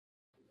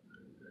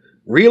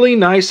Really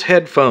Nice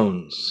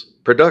Headphones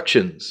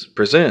Productions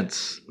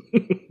presents.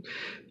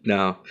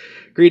 Now,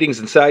 greetings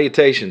and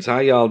salutations. How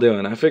y'all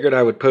doing? I figured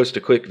I would post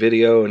a quick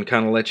video and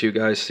kind of let you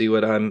guys see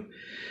what I'm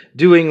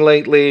doing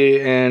lately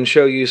and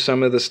show you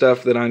some of the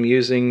stuff that I'm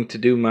using to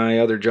do my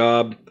other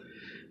job,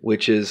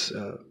 which is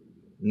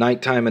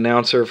nighttime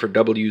announcer for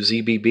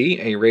WZBB,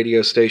 a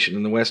radio station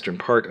in the western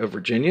part of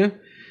Virginia.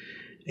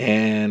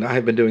 And I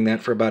have been doing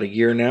that for about a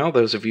year now.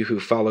 Those of you who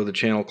follow the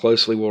channel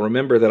closely will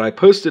remember that I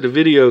posted a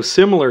video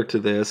similar to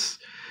this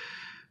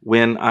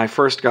when I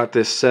first got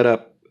this set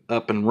up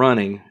and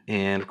running.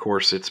 And of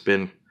course, it's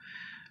been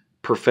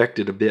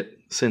perfected a bit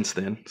since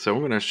then. So I'm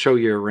going to show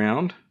you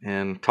around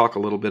and talk a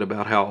little bit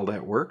about how all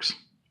that works.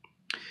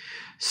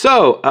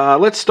 So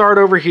let's start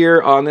over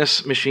here on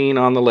this machine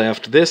on the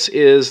left. This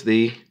is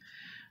the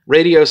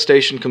radio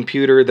station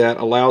computer that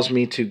allows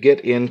me to get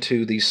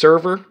into the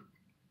server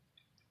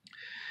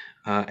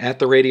at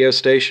the radio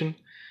station.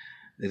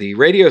 The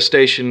radio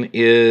station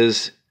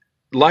is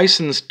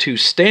licensed to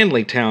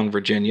Stanleytown,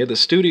 Virginia. The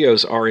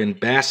studios are in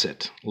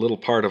Bassett, a little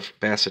part of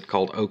Bassett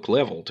called Oak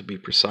Level, to be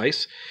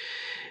precise.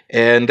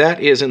 And that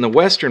is in the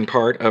western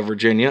part of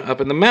Virginia, up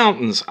in the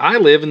mountains. I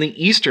live in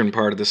the eastern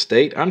part of the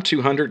state. I'm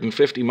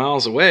 250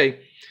 miles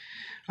away.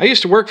 I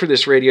used to work for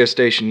this radio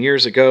station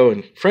years ago,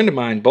 and a friend of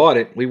mine bought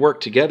it. We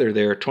worked together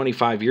there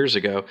 25 years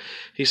ago.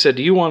 He said,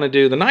 "Do you want to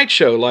do the night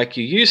show like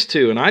you used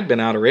to?" And I'd been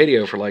out of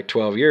radio for like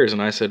 12 years,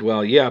 and I said,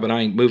 "Well, yeah, but I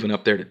ain't moving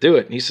up there to do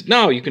it." And he said,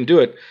 "No, you can do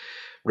it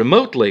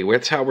remotely.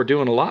 That's how we're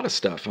doing a lot of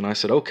stuff." And I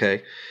said,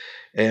 "Okay."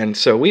 And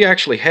so we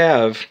actually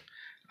have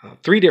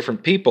 3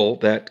 different people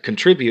that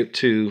contribute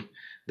to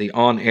the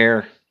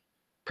on-air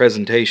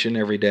presentation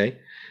every day.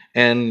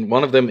 And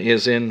one of them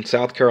is in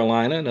South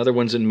Carolina, another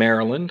one's in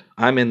Maryland.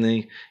 I'm in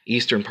the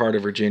eastern part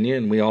of Virginia,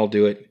 and we all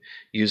do it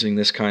using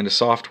this kind of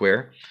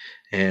software.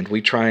 And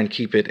we try and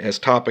keep it as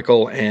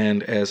topical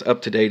and as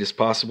up-to-date as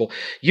possible.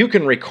 You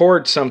can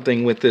record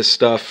something with this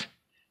stuff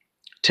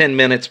 10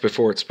 minutes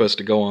before it's supposed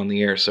to go on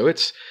the air. So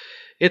it's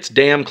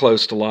damn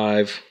close to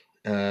live.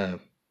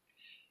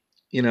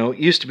 You know, it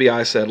used to be,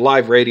 I said,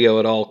 live radio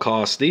at all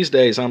costs. These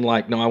days, I'm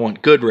like, no, I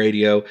want good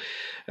radio.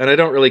 And I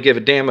don't really give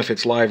a damn if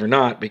it's live or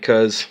not,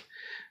 because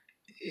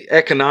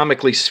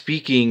economically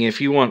speaking,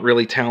 if you want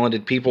really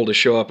talented people to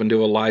show up and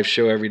do a live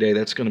show every day,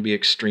 that's going to be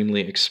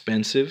extremely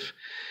expensive.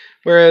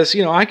 Whereas,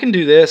 you know, I can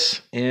do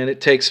this, and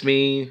it takes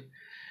me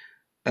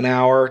an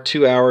hour,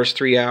 2 hours,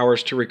 3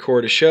 hours to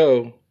record a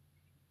show.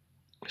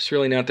 It's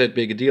really not that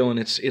big a deal, and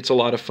it's a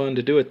lot of fun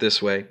to do it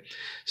this way.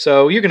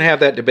 So you can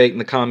have that debate in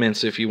the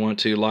comments if you want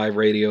to, live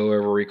radio,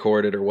 ever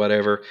recorded or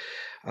whatever.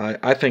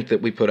 I think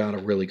that we put out a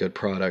really good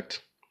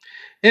product.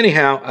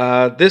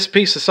 Anyhow, this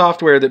piece of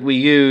software that we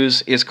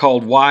use is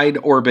called Wide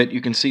Orbit.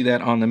 You can see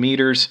that on the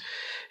meters.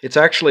 It's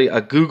actually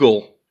a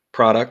Google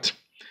product,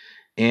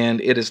 and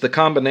it is the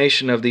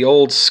combination of the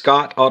old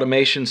Scott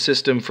automation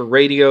system for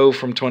radio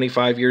from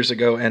 25 years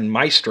ago and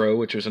Maestro,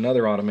 which was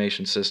another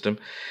automation system.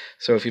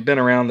 So if you've been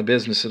around the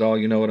business at all,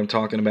 you know what I'm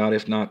talking about.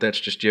 If not,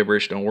 that's just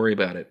gibberish. Don't worry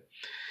about it.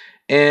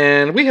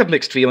 And we have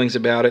mixed feelings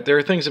about it. There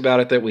are things about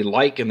it that we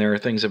like, and there are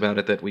things about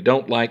it that we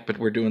don't like, but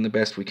we're doing the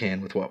best we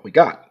can with what we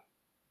got.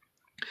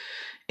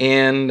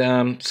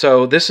 And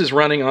so this is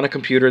running on a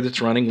computer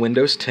that's running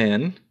Windows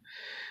 10.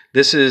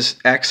 This is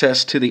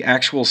access to the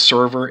actual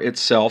server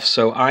itself.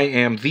 So I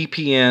am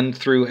VPN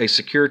through a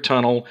secure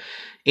tunnel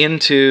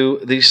into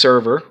the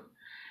server,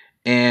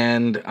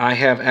 and I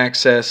have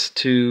access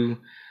to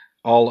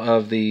all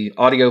of the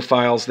audio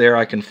files there.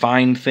 I can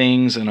find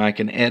things, and I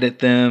can edit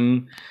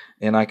them,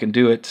 and I can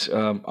do it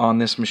on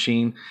this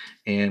machine.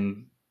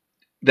 And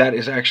that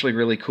is actually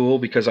really cool,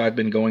 because I've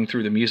been going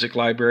through the music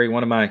library.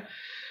 One of my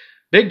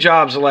big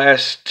jobs the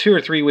last 2 or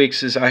 3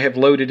 weeks is I have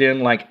loaded in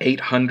like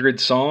 800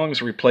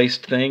 songs,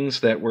 replaced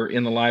things that were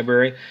in the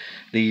library.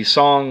 The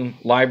song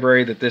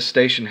library that this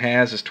station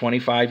has is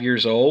 25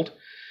 years old,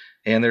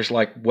 and there's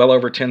like well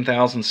over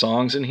 10,000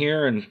 songs in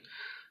here, and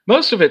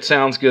most of it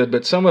sounds good,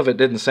 but some of it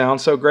didn't sound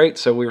so great,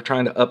 so we were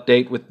trying to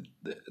update with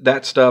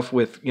that stuff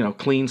with, you know,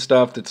 clean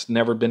stuff that's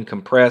never been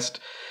compressed.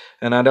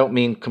 And I don't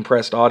mean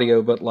compressed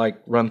audio, but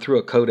like run through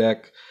a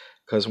codec,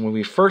 because when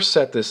we first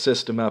set this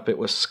system up, it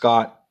was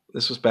Scott.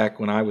 This was back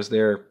when I was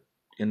there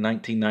in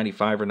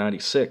 1995 or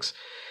 96,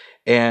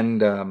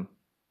 and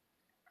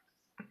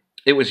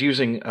it was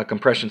using a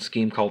compression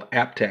scheme called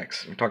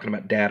aptX. We're talking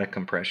about data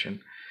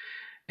compression.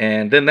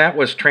 And then that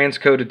was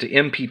transcoded to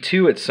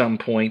MP2 at some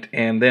point,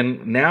 and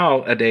then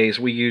nowadays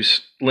we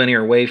use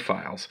linear wave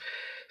files.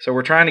 So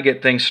we're trying to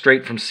get things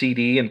straight from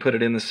CD and put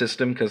it in the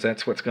system, because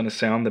that's what's going to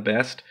sound the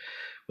best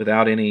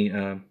without any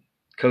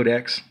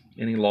codecs,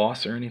 any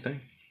loss or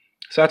anything.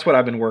 So that's what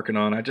I've been working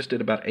on. I just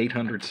did about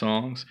 800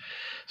 songs.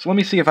 So let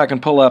me see if I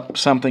can pull up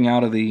something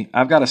out of the...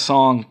 I've got a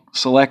song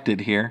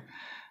selected here.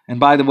 And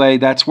by the way,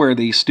 that's where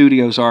the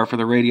studios are for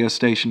the radio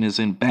station, is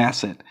in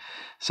Bassett.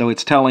 So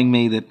it's telling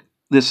me that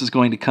this is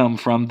going to come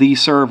from the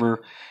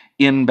server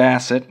in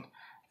Bassett.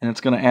 And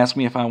it's going to ask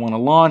me if I want to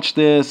launch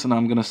this. And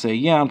I'm going to say,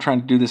 yeah, I'm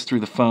trying to do this through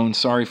the phone.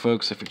 Sorry,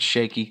 folks, if it's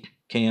shaky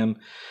cam.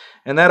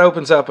 And that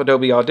opens up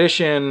Adobe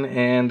Audition,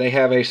 and they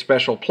have a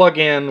special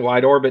plugin,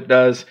 Wide Orbit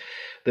does,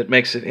 that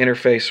makes it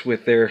interface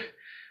with their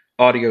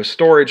audio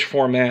storage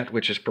format,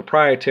 which is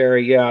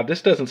proprietary. Yeah,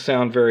 this doesn't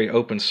sound very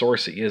open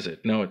sourcey, is it?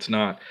 No, it's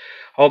not.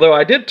 Although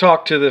I did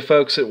talk to the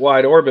folks at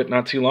Wide Orbit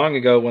not too long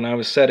ago when I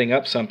was setting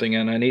up something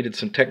and I needed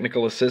some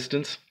technical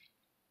assistance.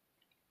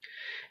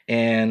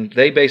 And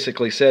they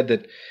basically said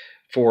that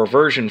for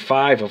version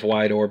 5 of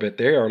Wide Orbit,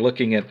 they are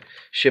looking at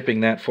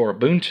shipping that for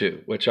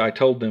Ubuntu, which I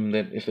told them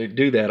that if they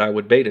do that, I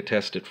would beta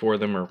test it for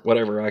them or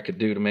whatever I could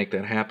do to make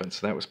that happen.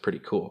 So that was pretty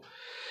cool.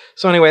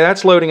 So anyway,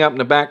 that's loading up in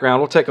the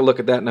background. We'll take a look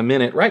at that in a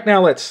minute. Right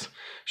now, let's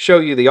show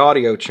you the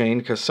audio chain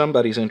because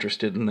somebody's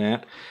interested in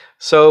that.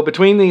 So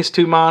between these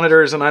two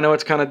monitors, and I know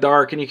it's kind of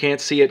dark and you can't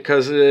see it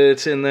because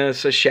it's in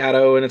this a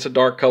shadow and it's a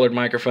dark colored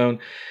microphone.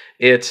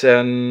 It's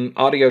an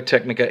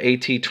Audio-Technica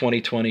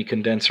AT2020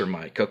 condenser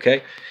mic,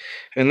 okay?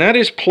 And that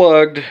is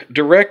plugged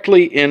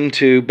directly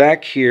into,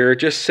 back here,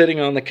 just sitting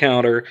on the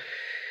counter,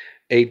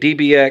 a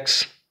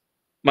DBX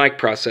mic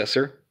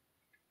processor.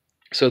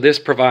 So this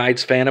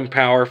provides phantom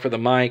power for the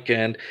mic,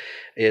 and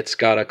it's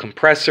got a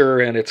compressor,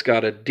 and it's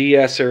got a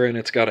de-esser, and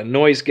it's got a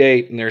noise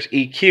gate, and there's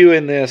EQ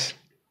in this.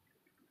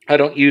 I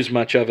don't use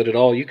much of it at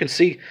all. You can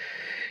see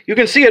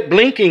it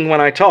blinking when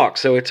I talk,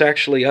 so it's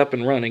actually up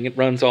and running. It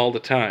runs all the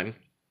time.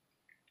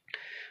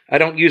 I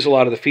don't use a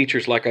lot of the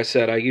features, like I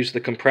said. I use the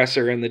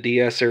compressor and the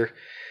de-esser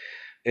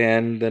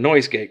and the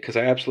noise gate because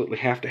I absolutely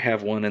have to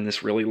have one in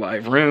this really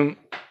live room.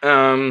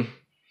 And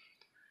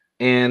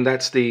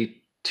that's the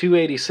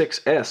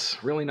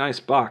 286S, really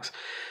nice box.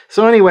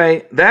 So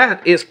anyway,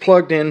 that is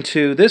plugged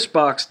into this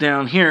box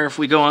down here. If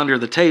we go under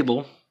the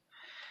table,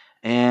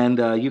 and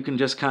you can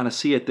just kind of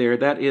see it there.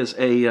 That is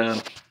a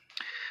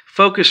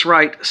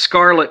Focusrite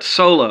Scarlett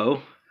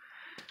Solo,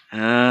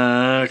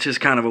 which is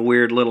kind of a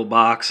weird little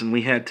box, and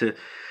we had to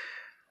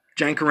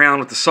jank around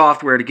with the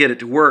software to get it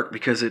to work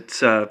because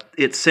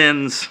it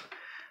sends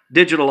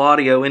digital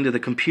audio into the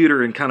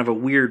computer in kind of a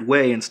weird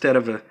way. Instead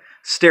of a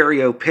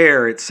stereo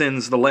pair, it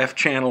sends the left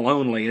channel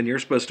only, and you're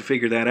supposed to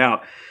figure that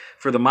out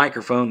for the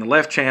microphone. The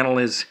left channel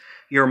is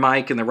your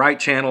mic, and the right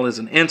channel is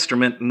an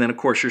instrument, and then of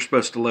course you're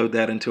supposed to load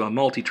that into a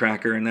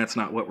multi-tracker, and that's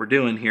not what we're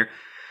doing here.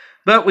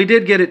 But we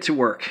did get it to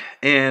work,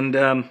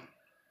 and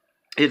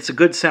it's a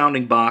good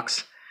sounding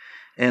box.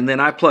 And then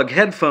I plug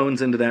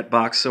headphones into that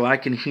box so I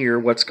can hear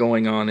what's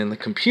going on in the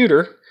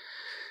computer.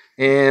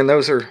 And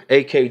those are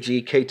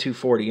AKG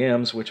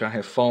K240Ms, which I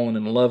have fallen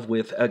in love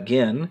with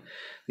again.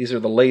 These are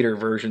the later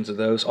versions of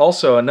those.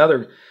 Also,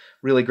 another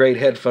really great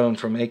headphone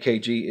from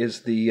AKG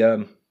is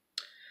the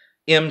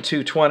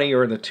M220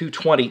 or the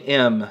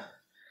 220M.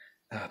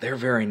 They're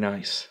very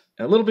nice.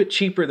 A little bit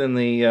cheaper than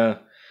the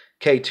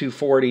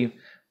K240,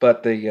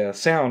 but the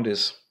sound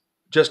is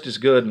just as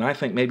good, and I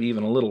think maybe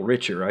even a little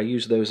richer. I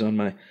use those on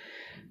my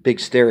big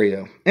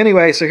stereo.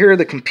 Anyway, so here are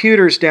the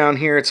computers down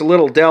here. It's a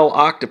little Dell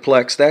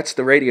Octaplex. That's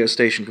the radio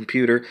station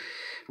computer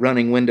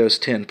running Windows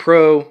 10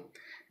 Pro.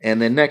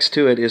 And then next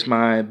to it is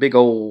my big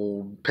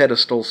old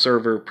pedestal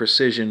server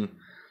precision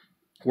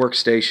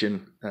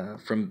workstation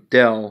from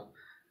Dell.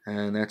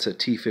 And that's a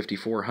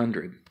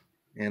T5400.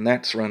 And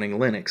that's running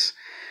Linux.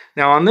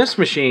 Now on this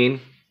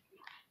machine,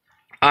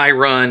 I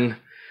run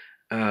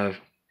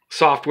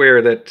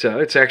software that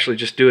it's actually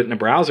just do it in a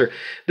browser.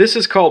 This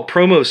is called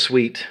Promo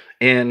Suite,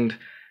 and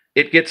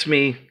it gets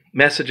me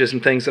messages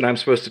and things that I'm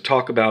supposed to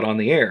talk about on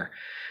the air.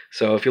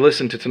 So if you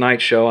listen to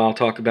tonight's show, I'll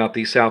talk about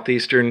the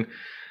Southeastern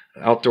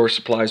Outdoor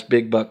Supplies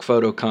Big Buck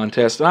Photo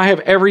Contest. And I have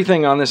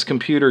everything on this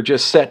computer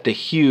just set to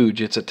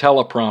huge. It's a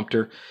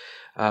teleprompter.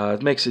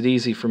 It makes it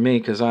easy for me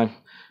because I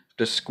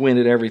just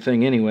squinted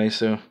everything anyway,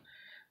 so I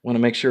want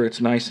to make sure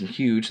it's nice and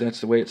huge.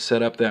 That's the way it's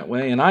set up that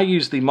way. And I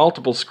use the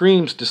multiple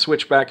screens to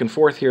switch back and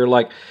forth here.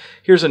 Like,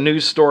 here's a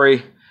news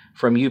story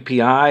from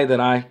UPI that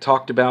I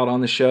talked about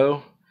on the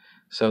show.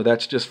 So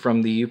that's just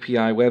from the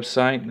UPI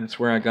website, and that's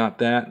where I got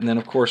that. And then,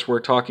 of course,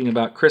 we're talking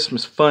about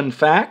Christmas fun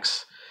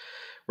facts.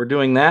 We're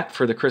doing that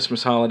for the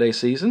Christmas holiday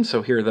season,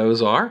 so here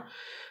those are.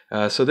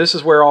 So this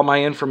is where all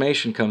my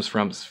information comes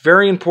from. It's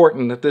very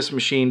important that this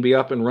machine be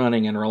up and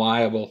running and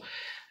reliable.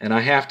 And I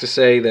have to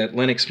say that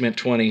Linux Mint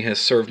 20 has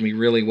served me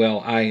really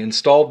well. I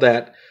installed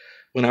that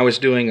when I was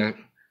doing a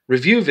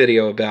review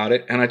video about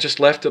it, and I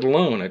just left it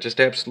alone. I just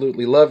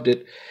absolutely loved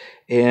it.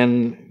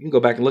 And you can go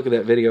back and look at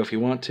that video if you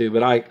want to,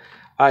 but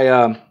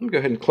let me go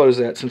ahead and close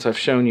that since I've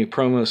shown you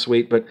Promo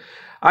Suite, but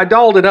I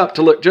dolled it up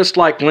to look just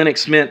like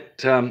Linux Mint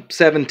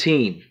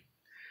 17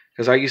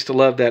 because I used to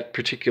love that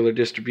particular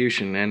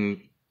distribution,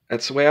 and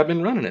that's the way I've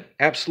been running it.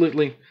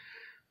 Absolutely,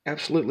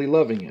 absolutely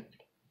loving it.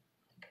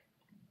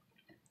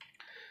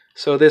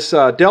 So this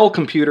Dell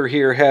computer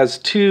here has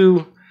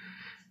two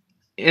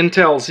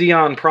Intel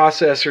Xeon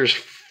processors,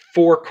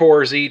 4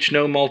 cores each,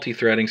 no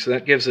multi-threading, so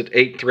that gives it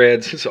 8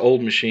 threads. It's an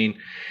old machine.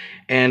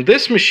 And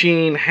this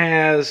machine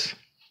has,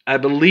 I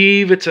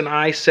believe it's an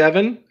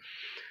i7,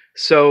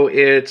 so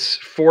it's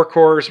 4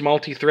 cores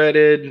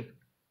multi-threaded,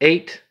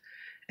 8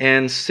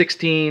 and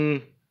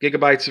 16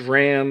 gigabytes of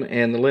RAM,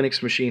 and the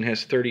Linux machine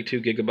has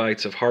 32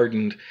 gigabytes of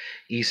hardened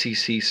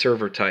ECC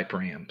server type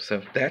RAM.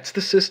 So that's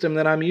the system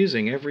that I'm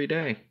using every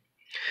day.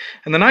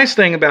 And the nice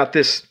thing about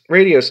this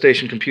radio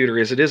station computer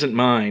is it isn't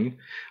mine.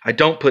 I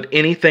don't put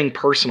anything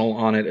personal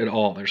on it at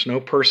all. There's no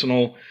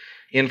personal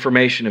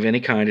information of any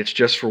kind. It's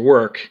just for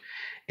work.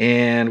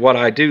 And what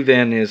I do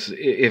then is,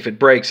 if it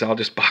breaks, I'll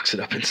just box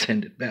it up and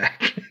send it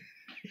back.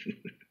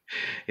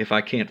 If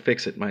I can't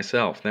fix it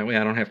myself. That way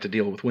I don't have to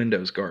deal with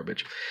Windows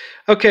garbage.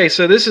 Okay,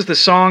 so this is the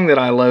song that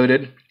I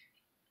loaded.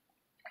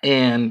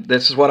 And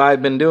this is what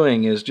I've been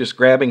doing, is just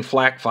grabbing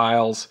FLAC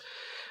files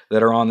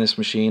that are on this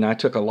machine. I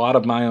took a lot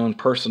of my own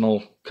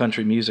personal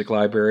country music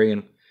library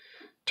and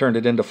turned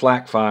it into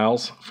FLAC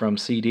files from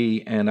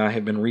CD, and I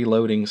have been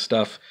reloading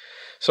stuff.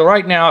 So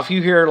right now, if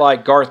you hear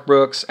like Garth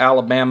Brooks,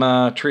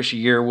 Alabama,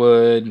 Trisha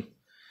Yearwood,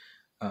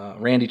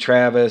 Randy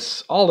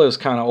Travis, all those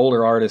kind of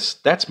older artists,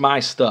 that's my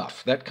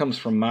stuff. That comes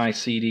from my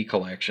CD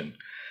collection.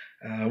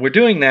 We're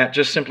doing that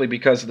just simply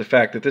because of the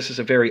fact that this is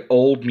a very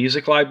old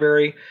music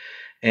library,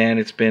 and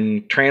it's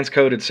been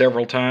transcoded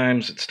several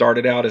times. It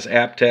started out as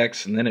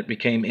aptX, and then it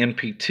became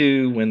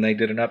MP2 when they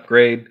did an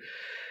upgrade.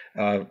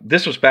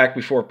 This was back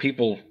before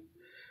people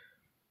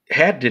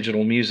had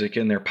digital music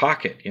in their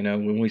pocket, you know,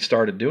 when we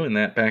started doing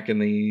that back in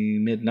the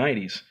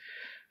mid-90s.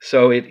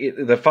 So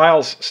the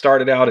files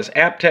started out as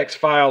aptX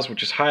files,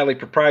 which is highly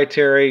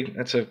proprietary.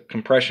 That's a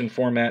compression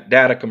format,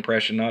 data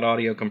compression, not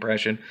audio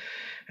compression.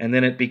 And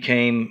then it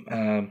became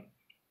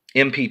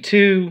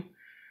MP2,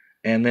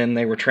 and then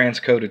they were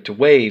transcoded to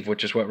WAVE,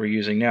 which is what we're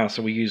using now.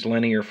 So we use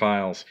linear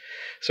files.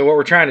 So what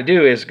we're trying to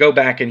do is go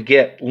back and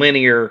get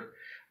linear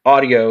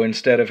audio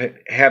instead of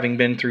having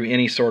been through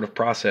any sort of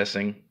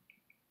processing.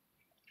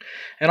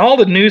 And all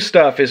the new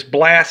stuff is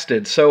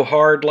blasted so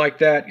hard like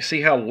that. You see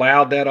how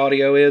loud that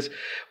audio is?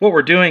 What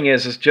we're doing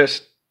is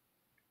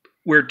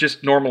we're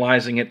just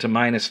normalizing it to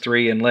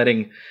 -3 and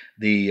letting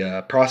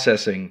the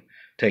processing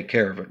take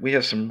care of it. We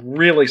have some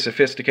really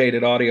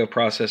sophisticated audio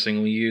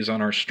processing we use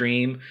on our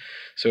stream.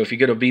 So if you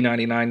go to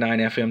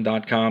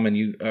b999fm.com and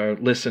you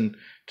listen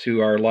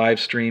to our live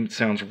stream, it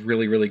sounds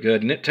really, really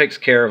good. And it takes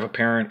care of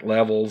apparent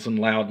levels and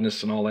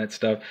loudness and all that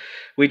stuff.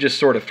 We just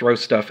sort of throw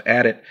stuff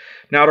at it.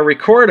 Now, to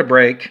record a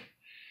break,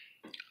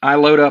 I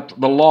load up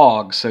the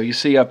log. So you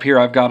see up here,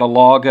 I've got a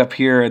log up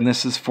here, and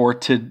this is for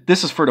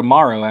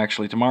tomorrow,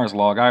 actually, tomorrow's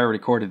log. I already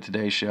recorded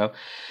today's show.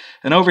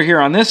 And over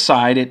here on this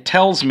side, it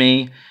tells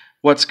me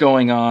what's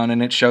going on,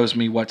 and it shows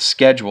me what's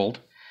scheduled.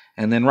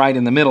 And then right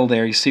in the middle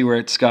there, you see where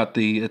it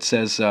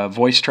says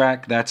voice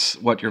track. That's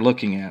what you're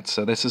looking at.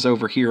 So this is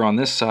over here on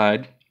this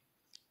side.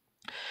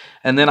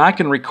 And then I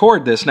can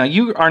record this. Now,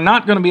 you are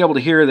not going to be able to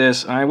hear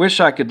this. I wish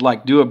I could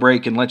like do a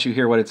break and let you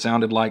hear what it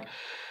sounded like.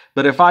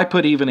 But if I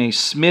put even a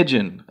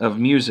smidgen of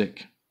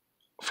music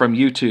from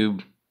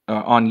YouTube,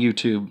 on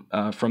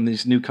YouTube, from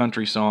these new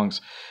country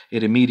songs,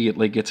 it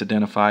immediately gets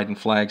identified and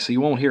flagged. So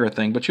you won't hear a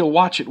thing, but you'll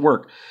watch it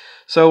work.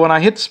 So when I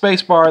hit the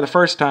space bar the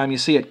first time, you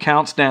see it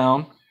counts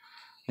down,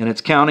 and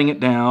it's counting it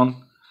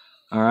down.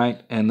 All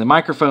right, and the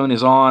microphone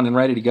is on and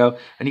ready to go.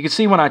 And you can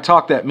see when I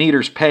talk that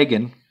meter's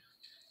pegging.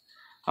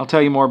 I'll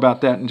tell you more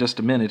about that in just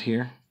a minute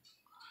here.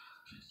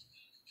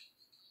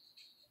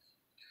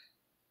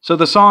 So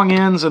the song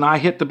ends, and I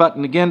hit the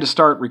button again to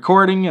start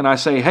recording, and I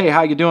say, hey,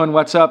 how you doing?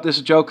 What's up? This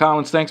is Joe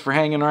Collins. Thanks for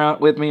hanging around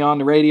with me on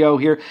the radio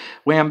here.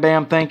 Wham,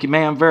 bam, thank you,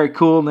 ma'am. Very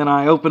cool. And then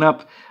I open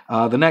up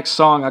the next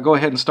song. I go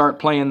ahead and start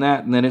playing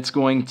that, and then it's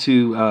going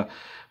to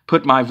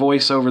put my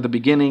voice over the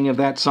beginning of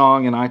that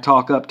song, and I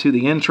talk up to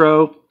the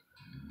intro.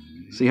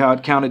 See how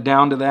it counted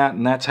down to that,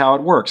 and that's how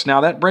it works. Now,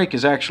 that break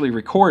is actually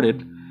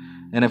recorded,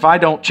 and if I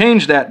don't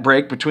change that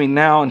break between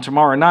now and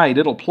tomorrow night,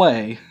 it'll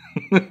play.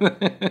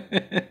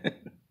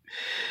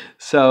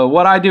 So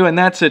what I do in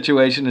that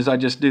situation is I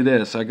just do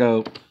this. I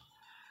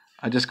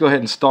just go ahead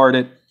and start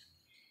it.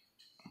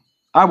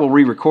 I will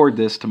re-record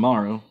this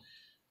tomorrow.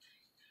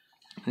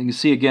 And you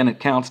see again it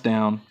counts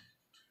down.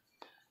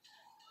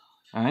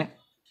 All right.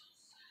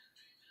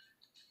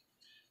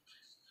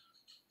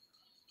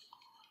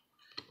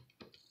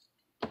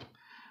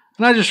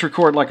 And I just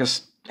record like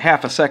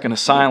half a second of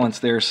silence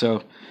there.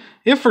 So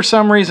if for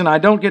some reason I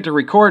don't get to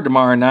record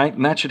tomorrow night,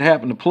 and that should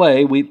happen to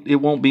play,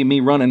 it won't be me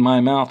running my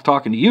mouth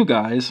talking to you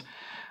guys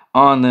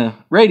on the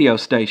radio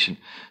station.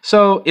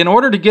 So in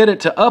order to get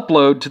it to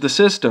upload to the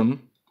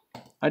system,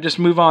 I just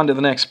move on to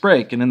the next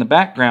break. And in the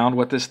background,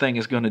 what this thing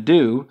is going to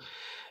do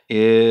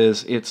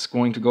is it's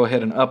going to go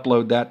ahead and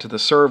upload that to the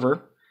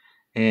server,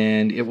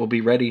 and it will be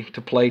ready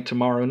to play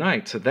tomorrow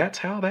night. So that's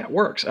how that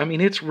works. I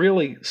mean, it's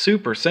really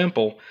super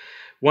simple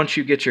once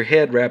you get your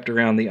head wrapped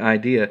around the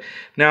idea.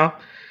 Now,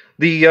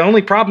 the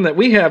only problem that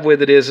we have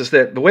with it is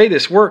that the way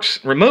this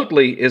works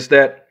remotely is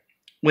that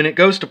when it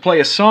goes to play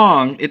a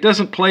song, it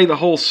doesn't play the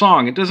whole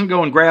song. It doesn't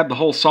go and grab the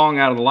whole song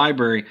out of the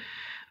library.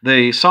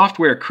 The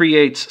software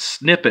creates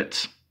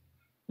snippets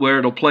where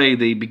it'll play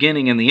the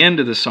beginning and the end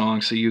of the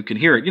song so you can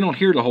hear it. You don't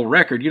hear the whole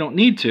record. You don't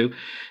need to.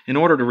 In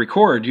order to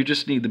record, you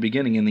just need the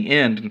beginning and the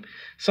end. And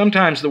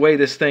sometimes the way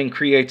this thing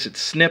creates its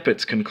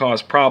snippets can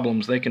cause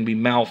problems. They can be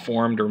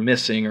malformed or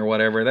missing or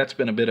whatever. That's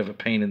been a bit of a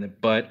pain in the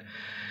butt.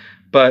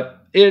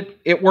 But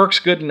it works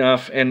good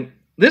enough. And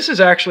this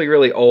is actually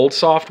really old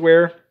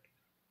software.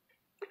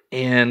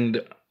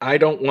 And I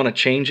don't want to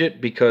change it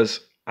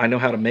because I know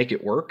how to make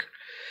it work.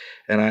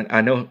 And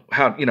I know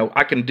how,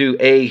 I can do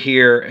A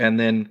here and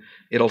then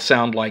it'll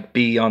sound like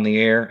B on the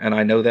air, and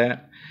I know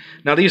that.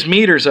 Now these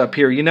meters up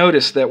here, you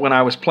notice that when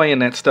I was playing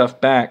that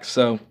stuff back,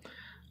 so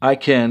I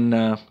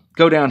can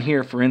go down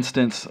here, for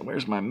instance.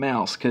 Where's my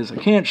mouse? Because I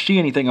can't see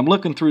anything. I'm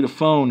looking through the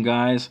phone,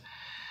 guys.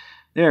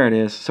 There it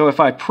is. So if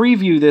I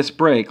preview this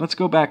break, let's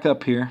go back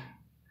up here,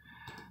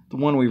 the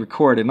one we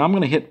recorded, and I'm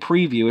going to hit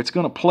preview. It's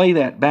going to play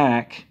that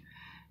back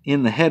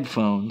in the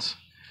headphones.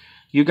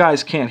 You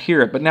guys can't hear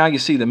it, but now you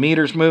see the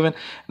meters moving.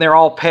 They're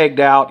all pegged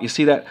out. You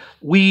see that?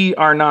 We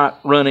are not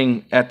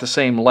running at the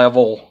same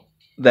level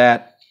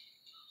that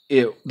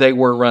they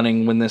were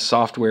running when this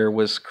software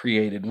was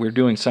created. We're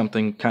doing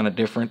something kind of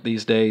different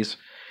these days,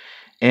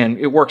 and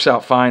it works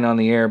out fine on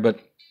the air, but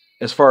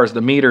as far as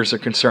the meters are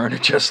concerned,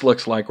 it just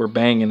looks like we're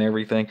banging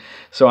everything.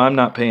 So I'm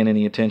not paying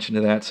any attention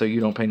to that, so you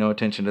don't pay no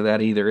attention to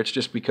that either. It's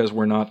just because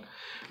we're not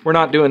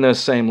doing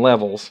those same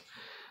levels.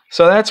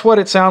 So that's what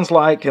it sounds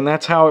like, and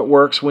that's how it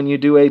works when you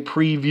do a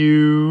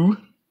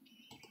preview.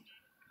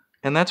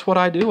 And that's what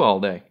I do all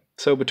day.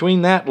 So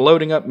between that and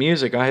loading up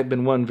music, I have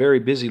been one very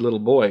busy little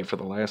boy for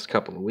the last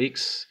couple of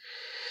weeks.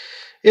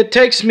 It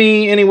takes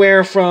me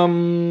anywhere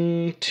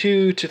from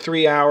 2 to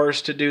 3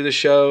 hours to do the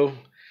show,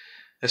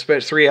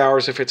 especially 3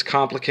 hours if it's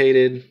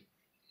complicated.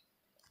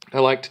 I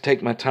like to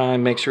take my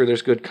time, make sure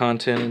there's good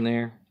content in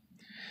there.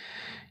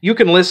 You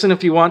can listen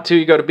if you want to.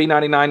 You go to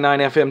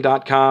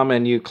b999fm.com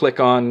and you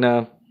click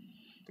on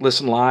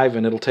Listen Live,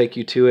 and it'll take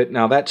you to it.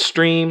 Now, that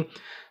stream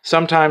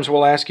sometimes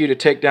will ask you to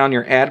take down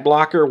your ad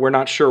blocker. We're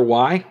not sure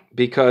why,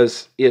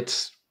 because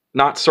it's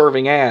not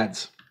serving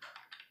ads.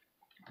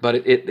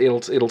 But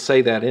it'll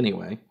say that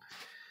anyway.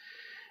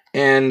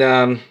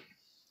 And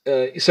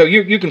so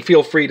you can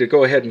feel free to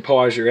go ahead and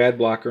pause your ad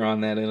blocker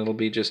on that, and it'll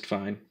be just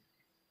fine.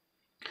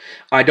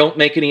 I don't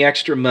make any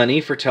extra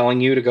money for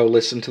telling you to go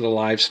listen to the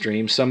live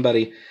stream.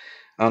 Somebody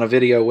on a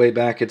video way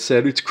back had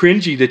said, it's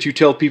cringy that you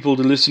tell people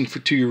to listen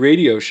to your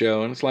radio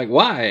show. And it's like,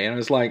 why? And I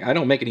was like, I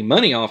don't make any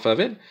money off of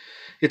it.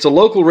 It's a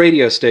local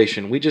radio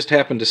station. We just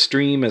happen to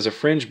stream as a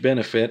fringe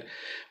benefit.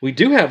 We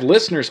do have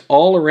listeners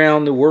all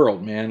around the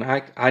world, man.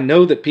 I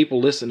know that people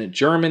listen in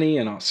Germany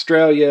and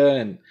Australia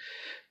and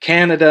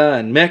Canada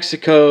and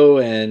Mexico,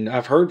 and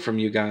I've heard from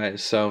you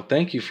guys. So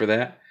thank you for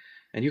that.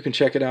 And you can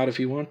check it out if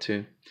you want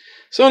to.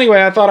 So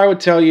anyway, I thought I would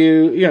tell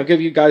you,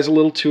 give you guys a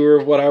little tour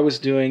of what I was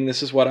doing.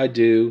 This is what I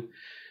do.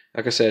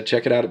 Like I said,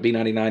 check it out at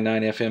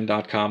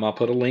b999fm.com. I'll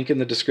put a link in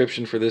the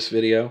description for this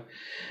video.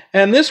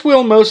 And this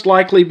will most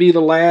likely be the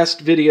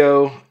last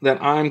video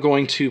that I'm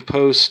going to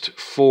post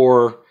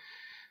for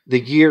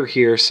the year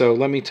here. So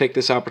let me take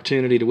this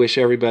opportunity to wish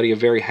everybody a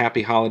very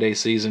happy holiday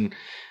season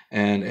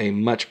and a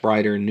much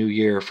brighter new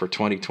year for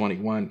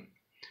 2021.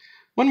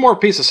 One more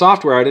piece of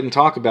software I didn't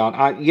talk about.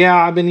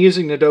 I've been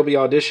using Adobe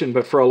Audition,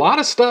 but for a lot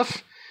of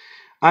stuff,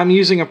 I'm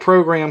using a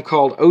program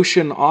called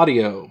Ocean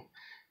Audio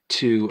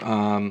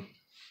to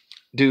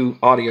do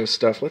audio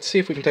stuff. Let's see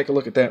if we can take a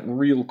look at that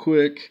real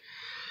quick.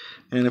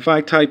 And if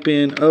I type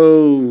in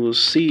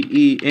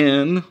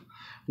OCEN,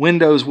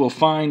 Windows will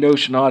find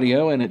Ocean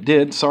Audio, and it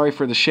did. Sorry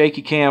for the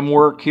shaky cam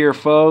work here,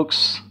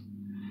 folks.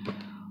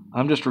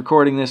 I'm just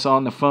recording this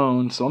on the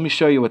phone, so let me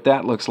show you what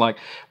that looks like.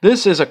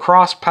 This is a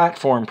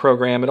cross-platform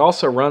program. It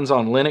also runs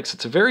on Linux.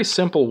 It's a very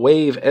simple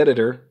wave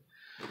editor.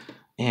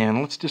 And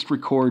let's just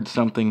record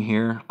something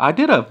here. I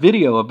did a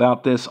video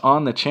about this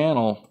on the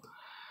channel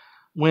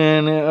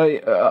when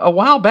a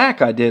while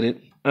back I did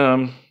it.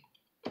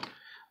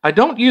 I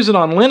don't use it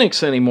on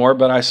Linux anymore,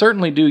 but I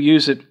certainly do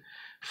use it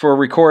for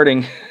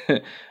recording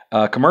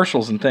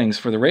commercials and things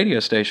for the radio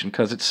station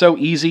because it's so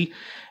easy,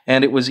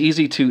 and it was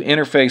easy to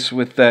interface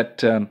with that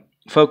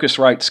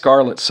Focusrite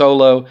Scarlett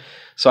Solo,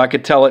 so I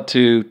could tell it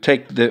to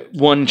take the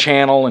one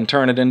channel and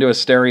turn it into a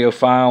stereo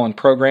file and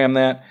program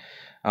that.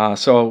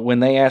 So when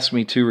they asked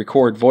me to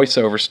record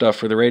voiceover stuff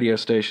for the radio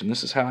station,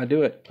 this is how I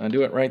do it. I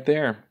do it right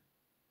there.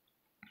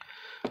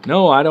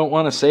 No, I don't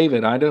want to save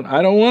it. I don't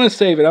want to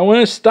save it. I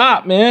want to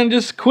stop, man.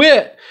 Just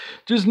quit.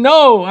 Just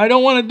no, I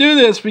don't want to do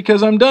this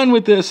because I'm done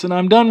with this and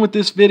I'm done with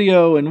this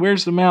video. And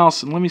where's the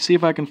mouse? And let me see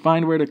if I can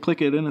find where to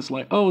click it. And it's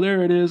like, oh,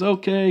 there it is.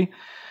 Okay.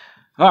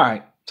 All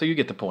right. So you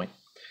get the point.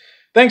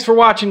 Thanks for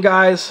watching,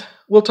 guys.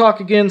 We'll talk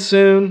again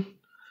soon.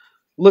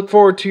 Look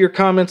forward to your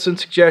comments and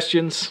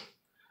suggestions.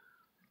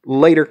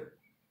 Later.